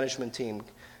senior management team,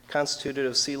 constituted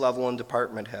of C-level and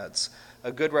department heads,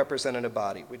 a good representative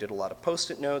body. We did a lot of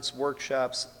post-it notes,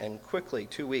 workshops, and quickly,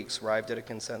 2 weeks, arrived at a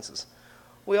consensus.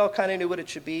 We all kind of knew what it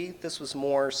should be. This was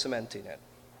more cementing it.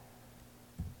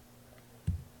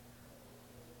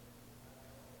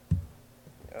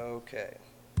 Okay.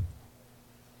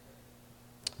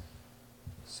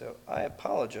 So I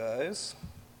apologize.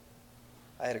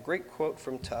 I had a great quote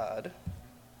from Todd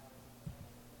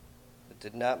that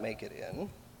did not make it in.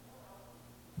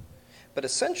 But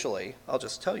essentially, I'll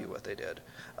just tell you what they did.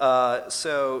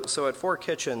 So at Four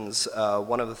Kitchens,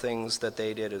 one of the things that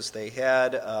they did is they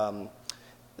had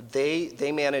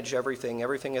they manage everything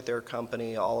at their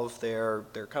company, all of their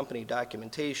company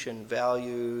documentation,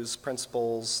 values,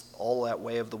 principles, all that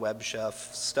way of the web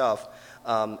chef stuff.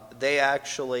 They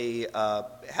actually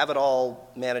have it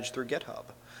all managed through GitHub.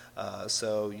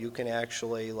 So you can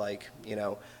actually, like, you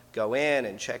know, go in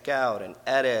and check out and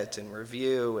edit and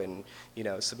review and, you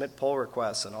know, submit pull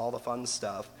requests and all the fun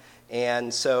stuff.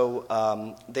 And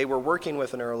so they were working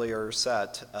with an earlier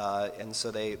set, and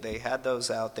so they had those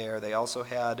out there. They also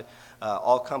had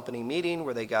all-company meeting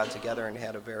where they got together and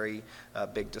had a very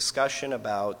big discussion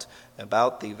about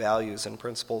the values and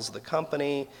principles of the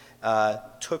company,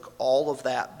 took all of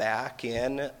that back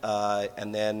in,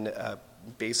 and then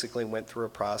basically went through a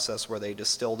process where they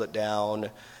distilled it down,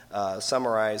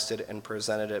 summarized it, and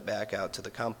presented it back out to the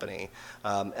company.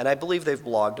 And I believe they've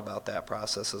blogged about that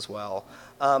process as well.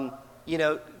 You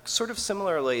know, sort of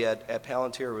similarly at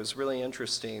Palantir, it was really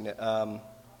interesting.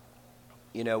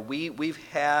 You know, we've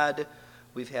had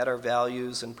our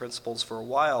values and principles for a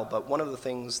while, but one of the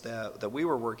things that we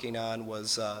were working on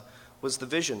was the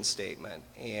vision statement.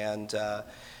 And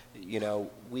you know,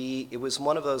 it was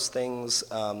one of those things,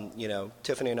 you know,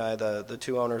 Tiffany and I, the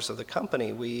two owners of the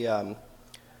company, we've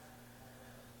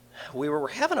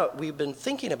been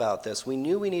thinking about this. We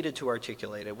knew we needed to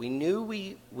articulate it. We knew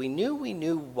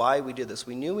why we did this.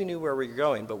 We knew where we were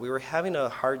going, but we were having a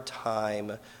hard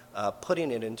time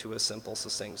putting it into a simple,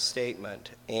 succinct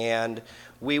statement. And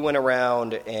we went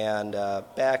around and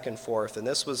back and forth, and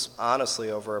this was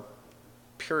honestly over a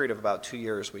period of about 2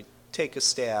 years. We'd take a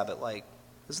stab at, like,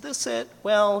 is this it?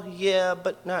 Well, yeah,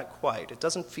 but not quite. It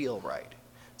doesn't feel right.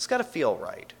 It's got to feel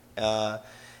right. So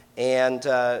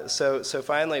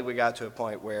finally we got to a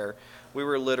point where we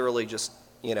were literally just,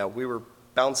 you know, we were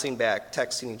bouncing back,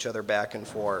 texting each other back and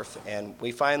forth, and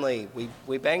we finally,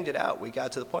 we banged it out. We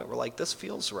got to the point where, like, this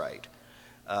feels right.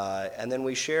 And then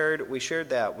we shared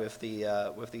that with the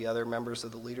other members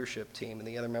of the leadership team, and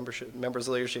the other members of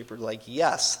the leadership were like,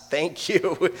 yes, thank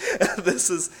you. This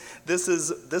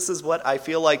is what I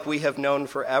feel like we have known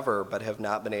forever but have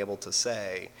not been able to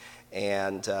say.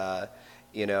 And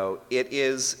you know, it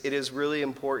is really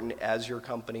important as your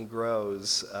company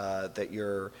grows that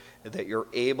you're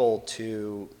able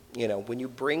to, you know, when you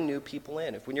bring new people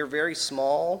in. When you're very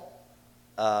small,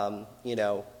 you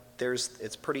know,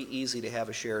 it's pretty easy to have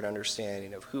a shared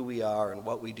understanding of who we are and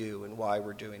what we do and why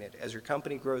we're doing it. As your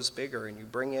company grows bigger and you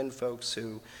bring in folks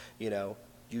who, you know,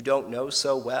 you don't know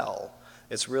so well,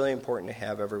 it's really important to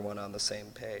have everyone on the same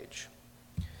page.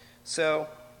 So,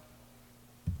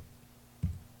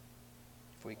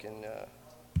 if we can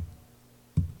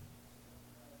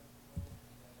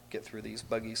get through these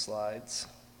buggy slides.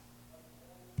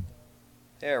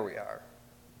 There we are.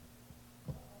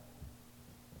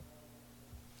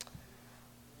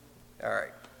 All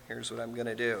right, here's what I'm going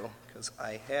to do, because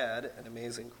I had an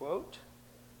amazing quote.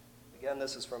 Again,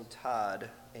 this is from Todd,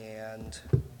 and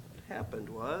what happened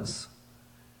was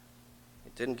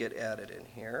it didn't get added in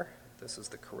here. This is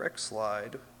the correct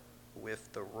slide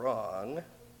with the wrong.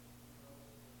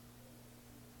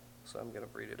 So I'm going to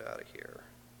read it out of here.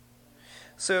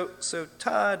 So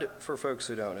Todd, for folks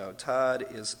who don't know, Todd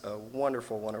is a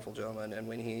wonderful, wonderful gentleman, and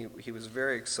when he was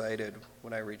very excited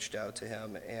when I reached out to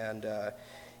him, and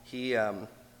he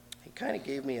kind of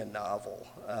gave me a novel,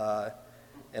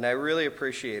 and I really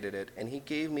appreciated it, and he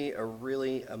gave me a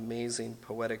really amazing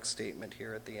poetic statement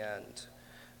here at the end.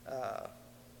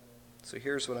 So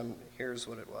here's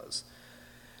what it was.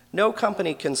 No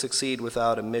company can succeed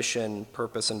without a mission,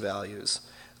 purpose, and values.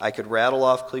 I could rattle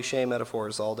off cliche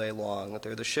metaphors all day long.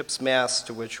 They're the ship's mast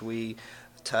to which we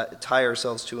tie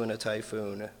ourselves to in a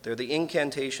typhoon. They're the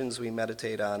incantations we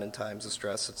meditate on in times of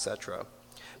stress, etc.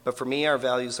 But for me, our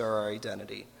values are our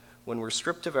identity. When we're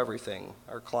stripped of everything,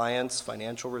 our clients,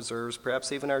 financial reserves,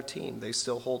 perhaps even our team, they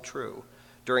still hold true.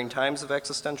 During times of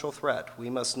existential threat,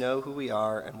 we must know who we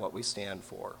are and what we stand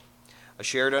for. A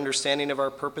shared understanding of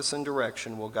our purpose and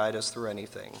direction will guide us through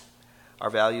anything. Our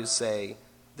values say,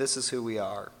 this is who we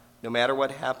are. No matter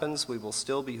what happens, we will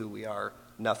still be who we are.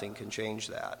 Nothing can change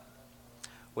that.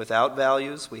 Without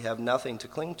values, we have nothing to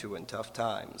cling to in tough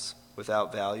times.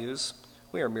 Without values,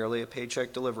 we are merely a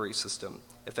paycheck delivery system.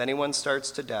 If anyone starts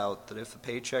to doubt that if the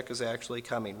paycheck is actually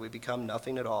coming, we become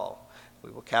nothing at all. We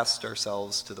will cast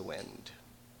ourselves to the wind.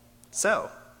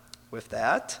 So, with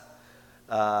that,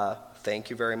 thank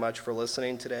you very much for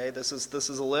listening today. This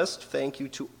is a list. Thank you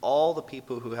to all the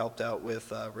people who helped out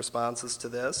with responses to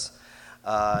this.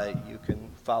 You can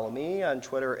follow me on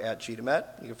Twitter at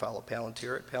GDemet. You can follow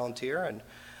Palantir at Palantir. And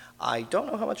I don't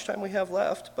know how much time we have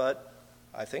left, but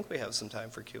I think we have some time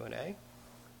for Q&A.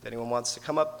 If anyone wants to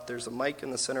come up, there's a mic in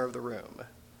the center of the room.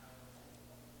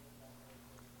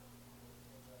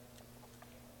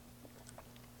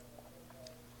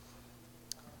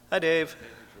 Hi, Dave.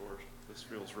 This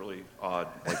feels really odd,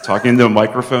 like talking into a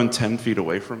microphone 10 feet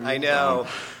away from you. I know.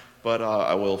 But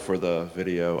I will for the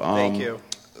video. Thank you.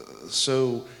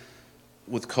 So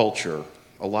with culture,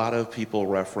 a lot of people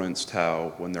referenced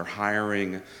how when they're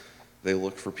hiring, they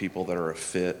look for people that are a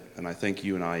fit. And I think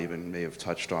you and I even may have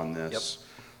touched on this. Yep.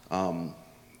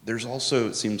 There's also,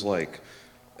 it seems like,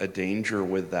 a danger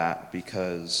with that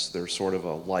because there's sort of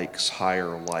a likes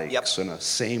hire likes, yep, and a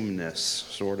sameness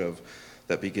sort of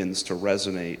that begins to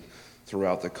resonate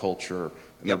throughout the culture, and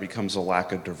yep, there becomes a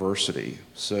lack of diversity.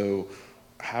 So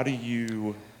how do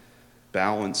you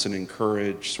balance and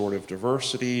encourage sort of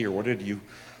diversity, or what did you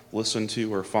listen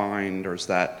to or find, or is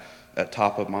that at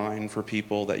top of mind for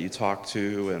people that you talk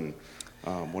to, and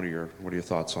what are your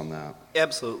thoughts on that?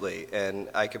 Absolutely, and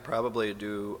I could probably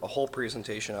do a whole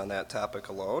presentation on that topic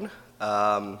alone.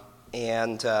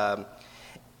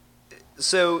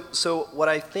 So what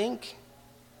I think,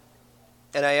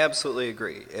 and I absolutely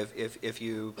agree, if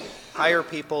you hire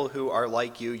people who are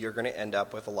like you, you're going to end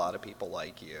up with a lot of people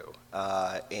like you.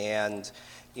 And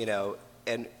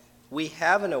we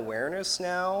have an awareness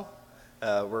now.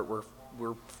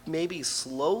 We're maybe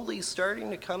slowly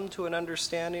starting to come to an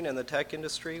understanding in the tech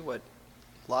industry, what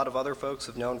a lot of other folks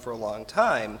have known for a long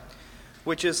time,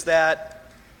 which is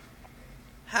that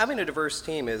having a diverse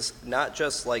team is not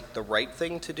just like the right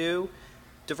thing to do.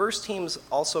 Diverse teams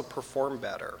also perform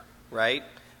better, right?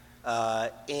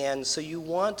 And so you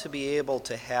want to be able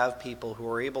to have people who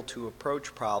are able to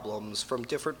approach problems from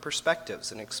different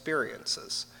perspectives and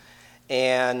experiences.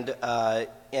 And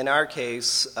in our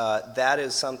case, that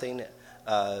is something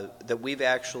that we've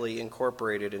actually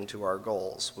incorporated into our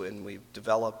goals. When we've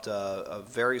developed a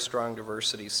very strong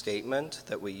diversity statement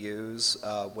that we use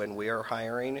when we are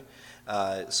hiring.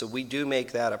 So we do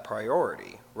make that a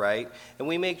priority, right? And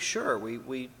we make sure,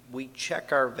 we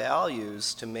check our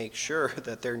values to make sure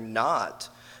that they're not,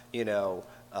 that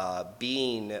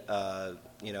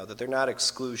they're not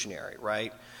exclusionary,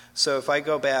 right? So if I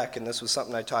go back, and this was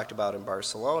something I talked about in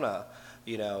Barcelona,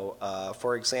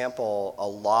 for example, a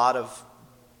lot of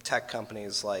tech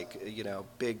companies like,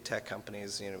 big tech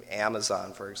companies,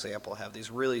 Amazon, for example, have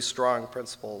these really strong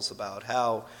principles about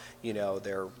how,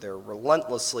 they're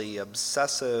relentlessly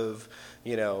obsessive,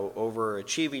 over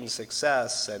achieving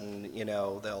success, and,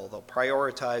 they'll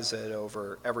prioritize it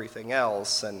over everything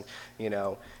else. And,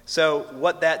 so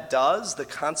what that does, the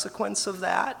consequence of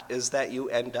that is that you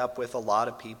end up with a lot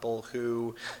of people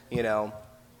who,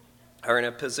 are in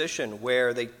a position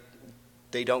where they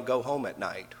don't go home at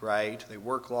night, right? They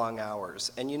work long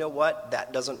hours. And you know what?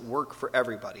 That doesn't work for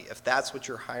everybody. If that's what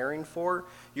you're hiring for,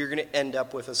 you're going to end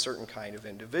up with a certain kind of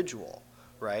individual,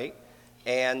 right?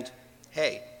 And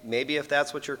hey, maybe if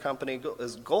that's what your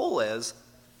company's goal is,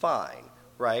 fine,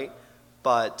 right?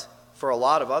 But for a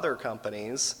lot of other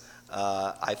companies,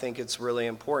 I think it's really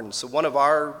important. So one of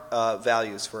our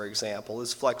values, for example,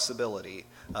 is flexibility,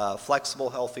 flexible,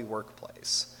 healthy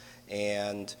workplace.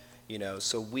 And,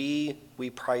 so we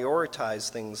prioritize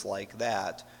things like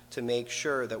that to make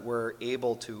sure that we're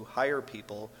able to hire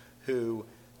people who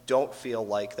don't feel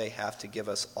like they have to give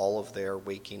us all of their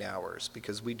waking hours,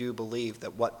 because we do believe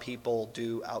that what people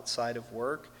do outside of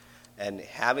work and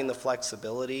having the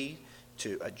flexibility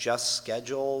to adjust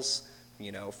schedules,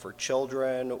 for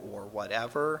children or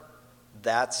whatever,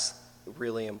 that's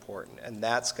really important, and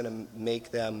that's going to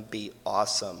make them be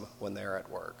awesome when they're at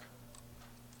work.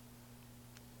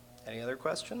 Any other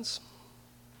questions?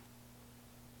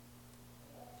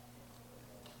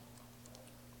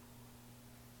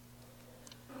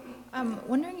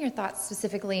 Wondering your thoughts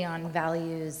specifically on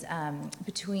values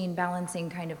between balancing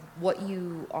kind of what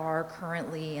you are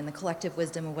currently and the collective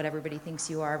wisdom of what everybody thinks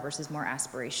you are versus more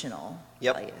aspirational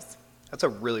values. That's a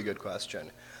really good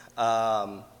question.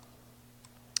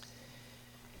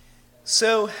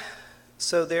 So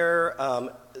there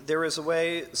is a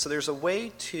way. So there's a way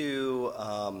to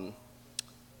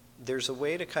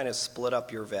kind of split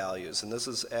up your values, and this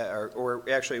is, or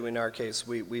actually in our case,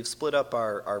 we've split up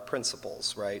our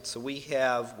principles, right? So we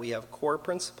have core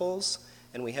principles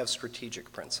and we have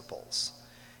strategic principles,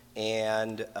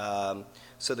 and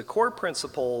so the core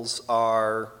principles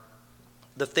are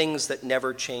the things that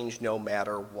never change no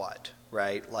matter what,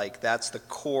 right? Like that's the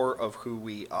core of who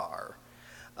we are,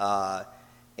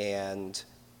 and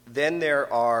then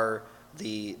there are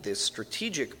the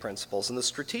strategic principles, and the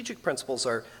strategic principles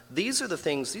are, these are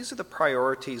the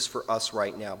priorities for us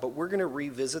right now, but we're going to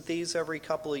revisit these every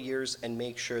couple of years and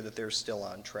make sure that they're still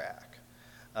on track.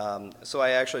 So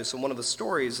one of the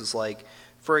stories is like,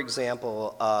 for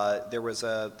example, there was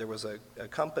a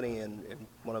company in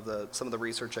some of the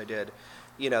research I did,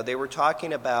 they were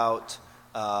talking about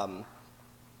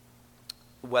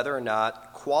whether or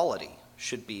not quality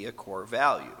should be a core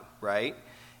value, right?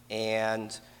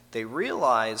 And they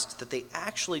realized that they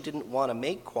actually didn't want to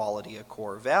make quality a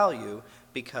core value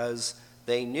because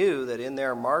they knew that in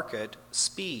their market,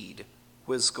 speed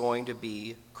was going to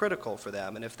be critical for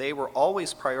them. And if they were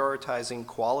always prioritizing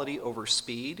quality over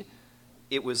speed,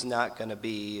 it was not going to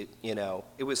be,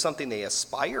 it was something they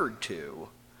aspired to,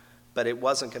 but it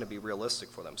wasn't going to be realistic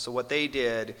for them. So what they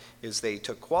did is they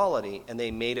took quality and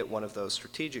they made it one of those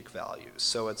strategic values.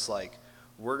 So it's like,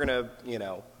 we're going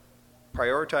to,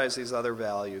 prioritize these other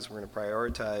values. We're going to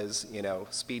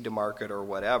prioritize, speed to market or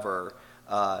whatever,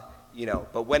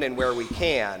 but when and where we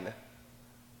can,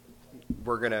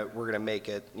 we're going to make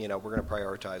it, we're going to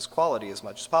prioritize quality as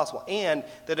much as possible. And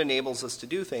that enables us to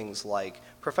do things like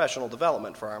professional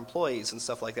development for our employees and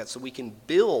stuff like that, so we can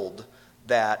build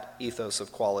that ethos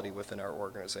of quality within our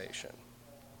organization.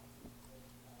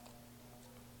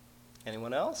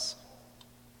 Anyone else?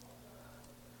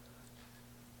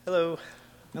 Hello.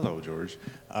 Hello, George.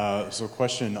 So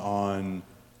question on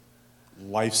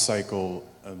life cycle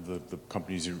of the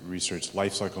companies you researched,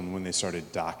 life cycle, and when they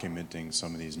started documenting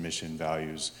some of these mission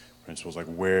values, principles, like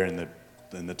where in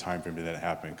the time frame did that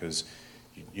happen? Because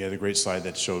you had a great slide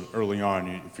that showed early on,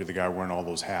 if you're the guy wearing all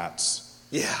those hats,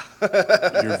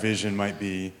 your vision might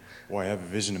be, well, I have a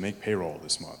vision to make payroll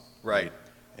this month. Right.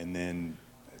 And then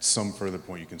at some further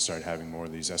point, you can start having more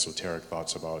of these esoteric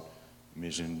thoughts about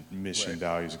mission right.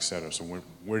 values, et cetera. So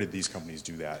where did these companies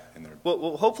do that in their?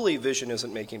 Well, hopefully vision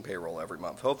isn't making payroll every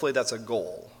month. Hopefully that's a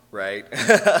goal, right?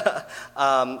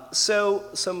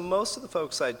 So most of the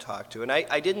folks I talked to, and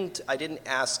I didn't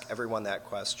ask everyone that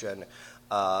question,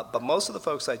 but most of the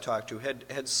folks I talked to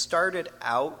had started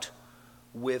out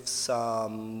with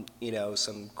some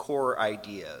core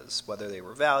ideas, whether they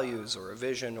were values or a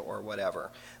vision or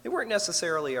whatever. They weren't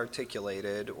necessarily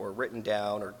articulated or written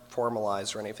down or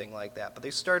formalized or anything like that, but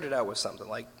they started out with something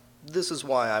like, this is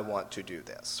why I want to do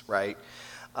this, right?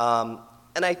 And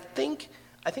I think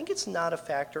it's not a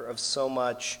factor of so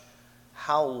much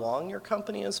how long your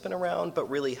company has been around, but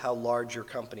really how large your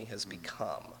company has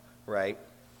become, right?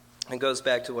 It goes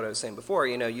back to what I was saying before.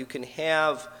 You can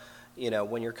have,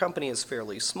 when your company is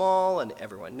fairly small and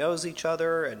everyone knows each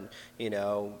other, and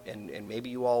and maybe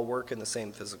you all work in the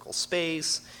same physical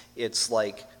space, it's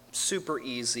like super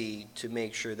easy to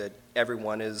make sure that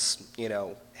everyone is,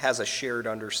 has a shared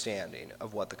understanding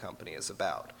of what the company is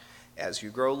about. As you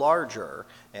grow larger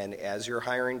and as you're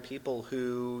hiring people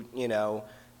who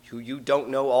you don't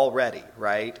know already,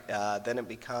 right? Then it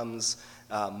becomes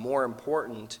more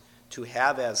important to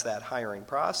have as that hiring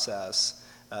process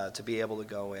to be able to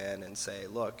go in and say,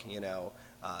 look,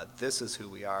 this is who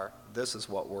we are, this is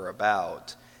what we're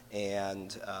about,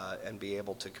 and be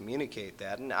able to communicate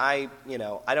that. And I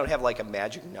don't have like a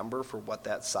magic number for what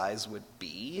that size would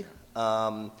be.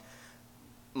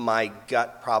 My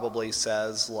gut probably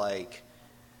says like,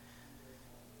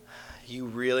 you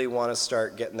really want to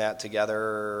start getting that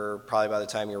together probably by the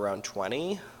time you're around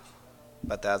 20,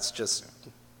 but that's just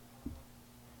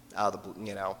out of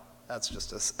the, that's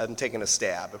just I'm taking a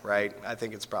stab, right? I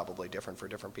think it's probably different for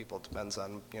different people. It depends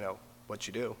on, what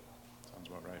you do. Sounds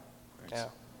about right. Thanks.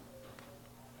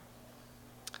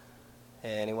 Yeah.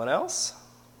 Anyone else?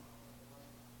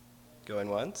 Going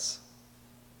once?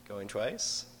 Going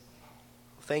twice?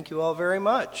 Thank you all very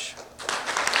much.